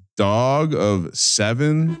a dog of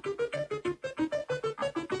 7,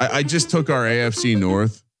 I just took our AFC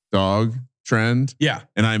North dog trend,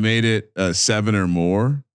 and I made it 7 or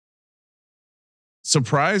more.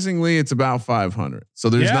 Surprisingly, it's about 500.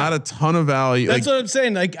 So there's not a ton of value. That's what I'm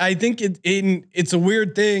saying. Like I think it's a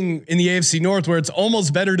weird thing in the AFC North where it's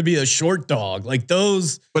almost better to be a short dog. Like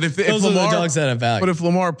those. But if Lamar, are the dogs that have value. But if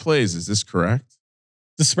Lamar plays, is this correct?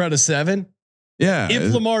 The spread of 7. Yeah.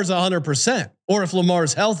 If Lamar's 100%, or if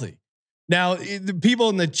Lamar's healthy. Now the people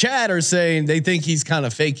in the chat are saying they think he's kind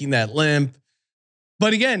of faking that limp.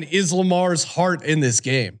 But again, is Lamar's heart in this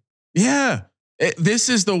game? Yeah. This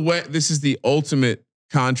is the ultimate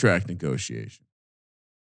contract negotiation.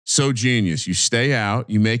 So genius. You stay out,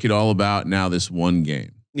 you make it all about now this one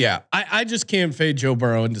game. Yeah. I just can't fade Joe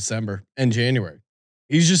Burrow in December and January.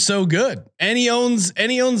 He's just so good. And he owns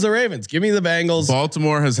the Ravens. Give me the Bengals.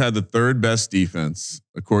 Baltimore has had the 3rd best defense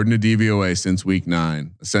according to DVOA since week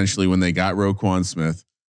 9. Essentially when they got Roquan Smith,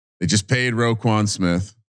 they just paid Roquan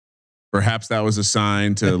Smith. Perhaps that was a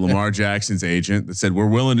sign to Lamar Jackson's agent that said, we're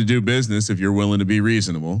willing to do business if you're willing to be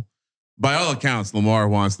reasonable. By all accounts, Lamar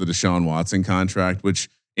wants the Deshaun Watson contract, which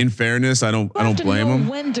in fairness, I don't blame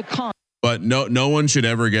him. But no one should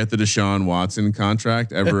ever get the Deshaun Watson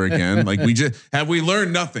contract ever again. Like we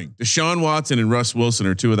learned nothing. Deshaun Watson and Russ Wilson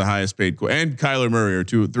are 2 of the highest paid, and Kyler Murray are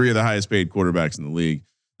 3 of the highest paid quarterbacks in the league.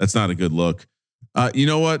 That's not a good look. You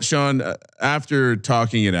know what, Sean, after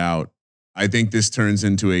talking it out, I think this turns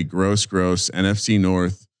into a gross NFC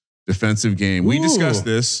North defensive game. We discussed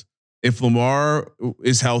this. If Lamar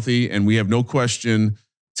is healthy, and we have no question,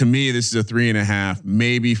 to me, this is a 3.5,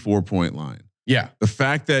 maybe 4-point line. Yeah. The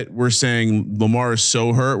fact that we're saying Lamar is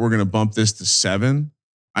so hurt, we're going to bump this to 7.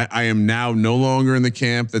 I am now no longer in the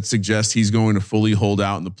camp that suggests he's going to fully hold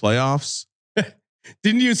out in the playoffs.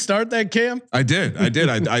 Didn't you start that camp? I did.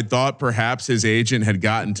 I thought perhaps his agent had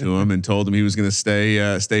gotten to him and told him he was going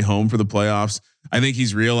to stay home for the playoffs. I think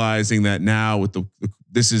he's realizing that now with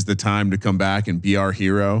this is the time to come back and be our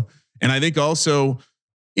hero. And I think also,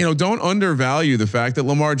 don't undervalue the fact that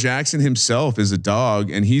Lamar Jackson himself is a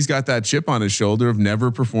dog and he's got that chip on his shoulder of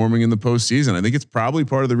never performing in the postseason. I think it's probably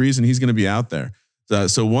part of the reason he's going to be out there.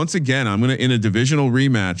 So once again, I'm going to, in a divisional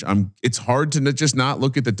rematch, it's hard to just not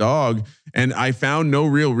look at the dog. And I found no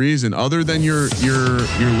real reason other than your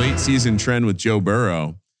late season trend with Joe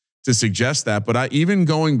Burrow to suggest that. But even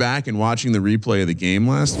going back and watching the replay of the game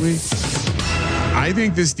last week, I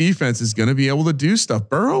think this defense is going to be able to do stuff.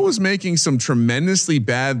 Burrow was making some tremendously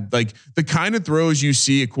bad, like the kind of throws you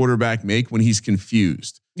see a quarterback make when he's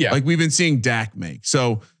confused. Yeah. like we've been seeing Dak make.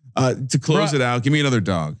 So to close it out, give me another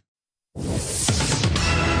dog.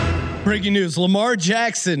 Breaking news: Lamar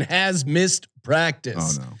Jackson has missed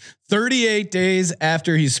practice. Oh no. 38 days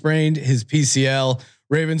after he sprained his PCL,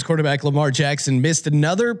 Ravens quarterback Lamar Jackson missed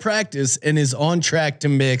another practice and is on track to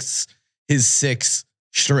miss his 6th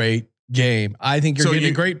straight game. I think you're getting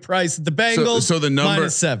a great price at the Bengals. So the number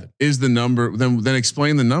 -7 is the number. Then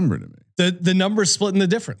explain the number to me. The number splitting the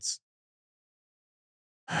difference.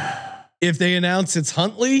 If they announce it's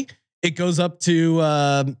Huntley, it goes up to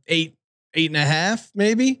 8.5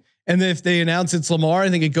 maybe. And if they announce it's Lamar, I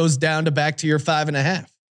think it goes down to back to your 5.5.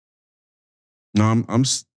 No,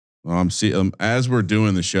 I'm seeing as we're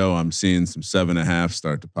doing the show, I'm seeing some 7.5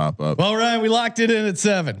 start to pop up. Well, Ryan, we locked it in at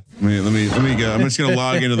 7. Let me go. I'm just gonna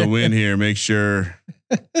log into the win here, make sure.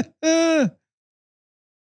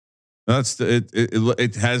 That's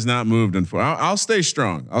it has not moved. I'll stay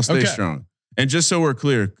strong. I'll stay strong. And just so we're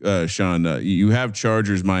clear, Sean, you have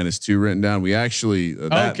Chargers -2 written down. We actually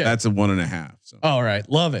that's a 1.5. So. All right,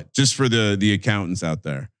 love it. Just for the accountants out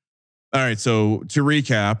there. All right, so to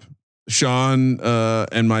recap, Sean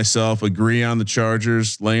and myself agree on the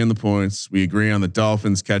Chargers laying the points. We agree on the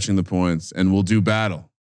Dolphins catching the points, and we'll do battling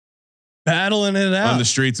it out on the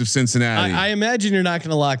streets of Cincinnati. I imagine you're not going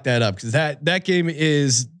to lock that up because that game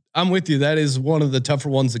is. I'm with you. That is one of the tougher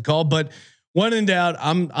ones to call, but. When in doubt,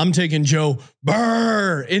 I'm taking Joe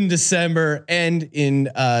Burr in December and in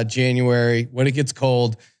January. When it gets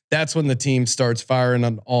cold, that's when the team starts firing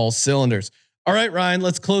on all cylinders. All right, Ryan,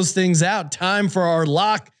 let's close things out. Time for our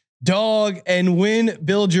lock, dog, and win.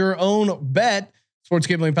 Build your own bet.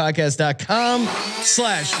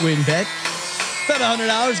 sportsgamblingpodcast.com/winbet. Bet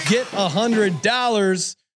 $100, get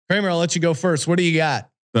 $100. Kramer, I'll let you go first. What do you got?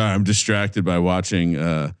 I'm distracted by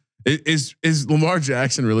watching. Is Lamar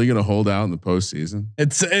Jackson really going to hold out in the postseason?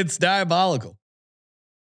 It's diabolical.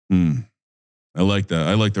 I like that.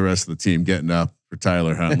 I like the rest of the team getting up for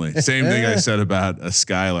Tyler Huntley. Same thing I said about a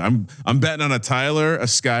Skyler. I'm betting on a Tyler, a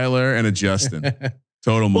Skyler, and a Justin.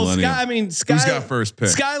 Total millennial. Who's got first pick?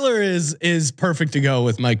 Skyler is perfect to go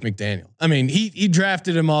with Mike McDaniel. I mean, he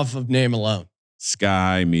drafted him off of name alone.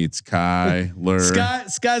 Sky meets Kyler.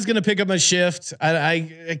 Sky's going to pick up a shift.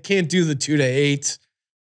 I can't do the 2 to 8.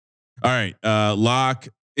 All right, lock.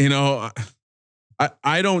 You know,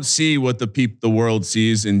 I don't see what the world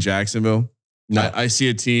sees in Jacksonville. No. I see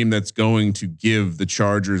a team that's going to give the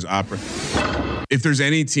Chargers if there's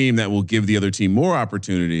any team that will give the other team more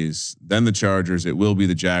opportunities than the Chargers, it will be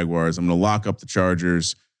the Jaguars. I'm going to lock up the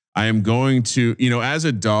Chargers. I am going to, as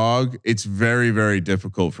a dog, it's very, very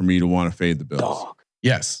difficult for me to want to fade the Bills. Dog.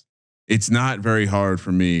 Yes. It's not very hard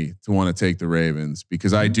for me to want to take the Ravens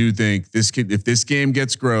because I do think if this game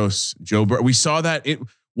gets gross, Joe Burrow, we saw that.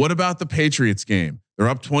 What about the Patriots game? They're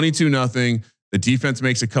up 22-0. The defense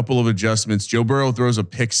makes a couple of adjustments. Joe Burrow throws a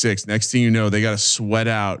pick 6. Next thing you know, they got to sweat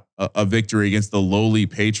out a victory against the lowly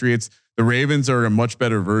Patriots. The Ravens are a much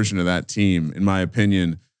better version of that team, in my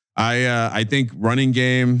opinion. I think running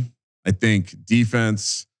game, I think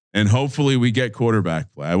defense, and hopefully we get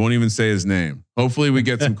quarterback play. I won't even say his name. Hopefully we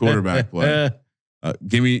get some quarterback play.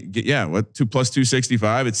 Give me 2 plus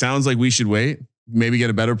 265. It sounds like we should wait, maybe get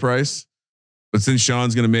a better price. But since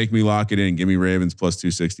Sean's going to make me lock it in, give me Ravens plus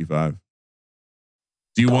 265.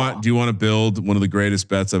 Do you want to build one of the greatest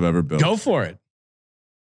bets I've ever built? Go for it.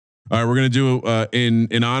 All right, we're going to do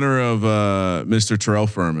in honor of Mr. Terrell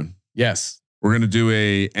Furman. Yes. We're going to do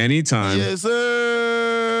a anytime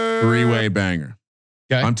 3-way banger.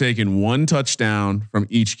 Okay. I'm taking 1 touchdown from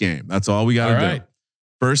each game. That's all we got to do.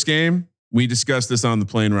 First game, we discussed this on the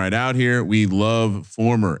plane ride out here. We love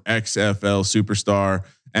former XFL superstar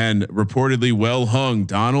and reportedly well hung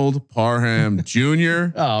Donald Parham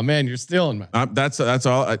Jr. Oh man, you're stealing me. That's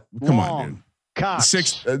all. Come on, dude.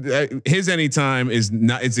 6. His anytime is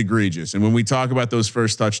not. It's egregious. And when we talk about those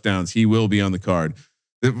first touchdowns, he will be on the card.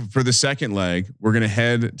 For the second leg, we're going to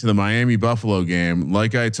head to the Miami Buffalo game.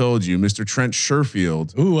 Like I told you, Mr. Trent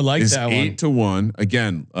Sherfield. Ooh, I like that 8-1.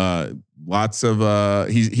 Again, lots of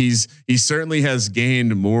he certainly has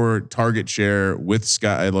gained more target share with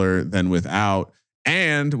Skyler than without.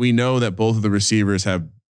 And we know that both of the receivers have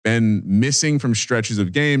been missing from stretches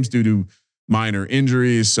of games due to minor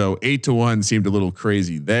injuries. So 8-1 seemed a little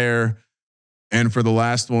crazy there. And for the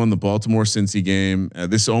last one, the Baltimore-Cincy game,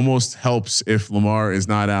 this almost helps if Lamar is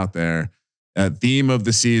not out there. Theme of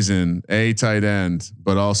the season, a tight end,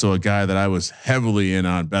 but also a guy that I was heavily in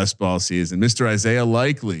on best ball season, Mr. Isaiah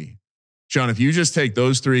Likely. Sean, if you just take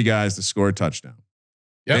those 3 guys to score a touchdown,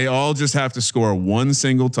 they all just have to score 1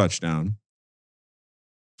 single touchdown.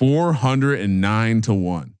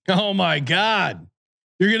 409-1. Oh my God.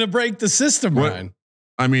 You're going to break the system, Ryan.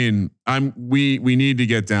 I mean, we need to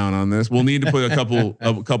get down on this. We'll need to put a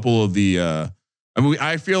couple of the. I mean,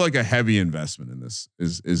 I feel like a heavy investment in this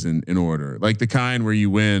is in order, like the kind where you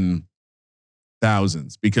win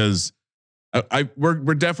thousands, because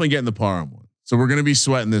we're definitely getting the par on one. So we're going to be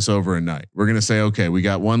sweating this over a night. We're going to say, okay, we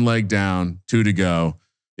got one leg down, 2 to go.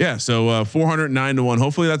 Yeah. So 409 to 1.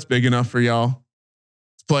 Hopefully that's big enough for y'all.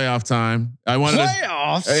 It's playoff time. I wanted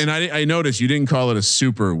playoffs. And I noticed you didn't call it a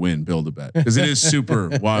super win build a bet, because it is super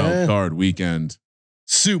wild card weekend.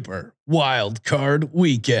 Super wild card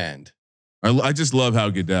weekend. I just love how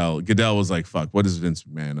Goodell was like, fuck, what is Vince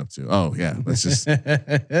McMahon up to? Oh yeah. Let's just.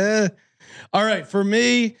 All right. For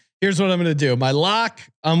me, here's what I'm going to do. My lock,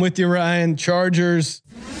 I'm with you, Ryan. Chargers.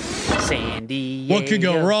 San Diego. What could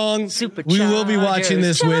go wrong? We will be watching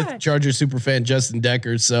this with Chargers. Charger superfan Justin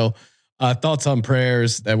Decker. So thoughts on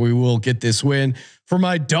prayers that we will get this win. For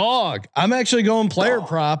my dog, I'm actually going player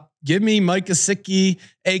prop. Give me Mike Gesicki,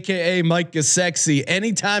 aka Mike Gesexy,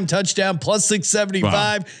 anytime touchdown plus 675.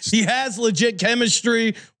 Wow. He has legit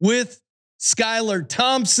chemistry with Skylar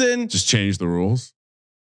Thompson. Just change the rules.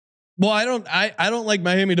 Well, I don't like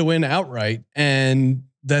Miami to win outright, and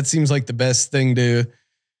that seems like the best thing to.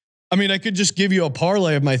 I mean, I could just give you a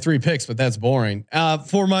parlay of my 3 picks, but that's boring.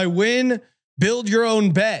 For my win, build your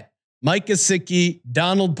own bet. Mike Gesicki,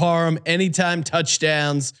 Donald Parham, anytime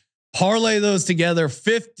touchdowns. Parlay those together,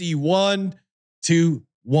 51-1,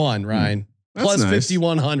 Ryan. Plus nice.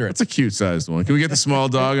 5,100. That's a cute sized one. Can we get the small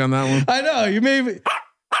dog on that one? I know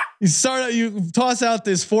you toss out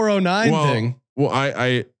this 409 thing. Well,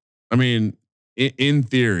 I mean, in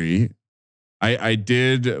theory, I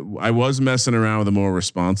was messing around with a more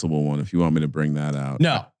responsible one. If you want me to bring that out.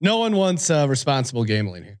 No one wants responsible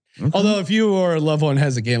gambling here. Okay. Although if you or a loved one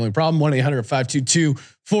has a gambling problem,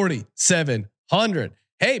 1-800-522-4700.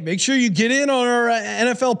 Hey, make sure you get in on our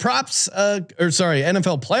NFL props,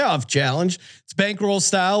 NFL playoff challenge. It's bankroll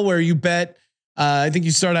style where you bet. I think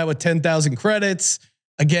you start out with 10,000 credits.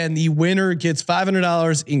 Again, the winner gets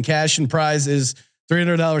 $500 in cash and prizes,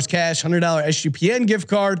 $300 cash, $100 SGPN gift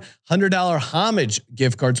card, $100 homage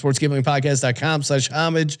gift card,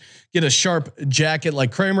 sportsgamblingpodcast.com/homage. Get a sharp jacket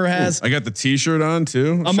like Kramer has. Ooh, I got the t-shirt on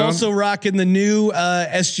too. I'm also rocking the new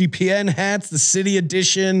SGPN hats, the city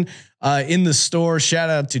edition in the store. Shout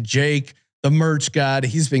out to Jake, the merch god.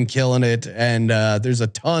 He's been killing it. And there's a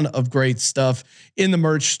ton of great stuff in the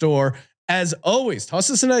merch store. As always, toss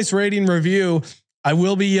us a nice rating review. I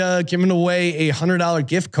will be giving away a $100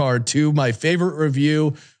 gift card to my favorite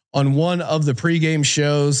review on one of the pregame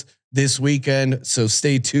shows this weekend. So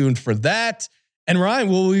stay tuned for that. And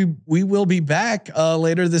Ryan, we will be back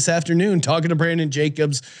later this afternoon talking to Brandon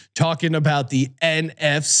Jacobs, talking about the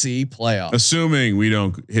NFC playoffs. Assuming we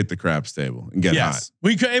don't hit the craps table and get hot.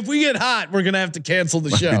 If we get hot, we're gonna have to cancel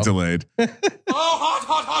the show. Delayed.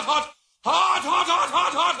 Hot.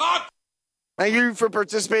 Thank you for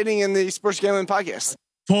participating in the Sports Gambling Podcast.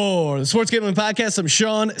 For the Sports Gambling Podcast, I'm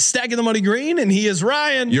Sean, stacking the money green, and he is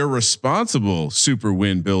Ryan. Your responsible super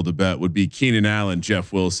win build a bet would be Keenan Allen,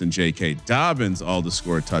 Jeff Wilson, J.K. Dobbins, all to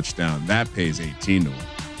score a touchdown. That pays 18 to 1.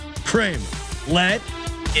 Kramer, let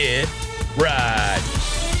it ride.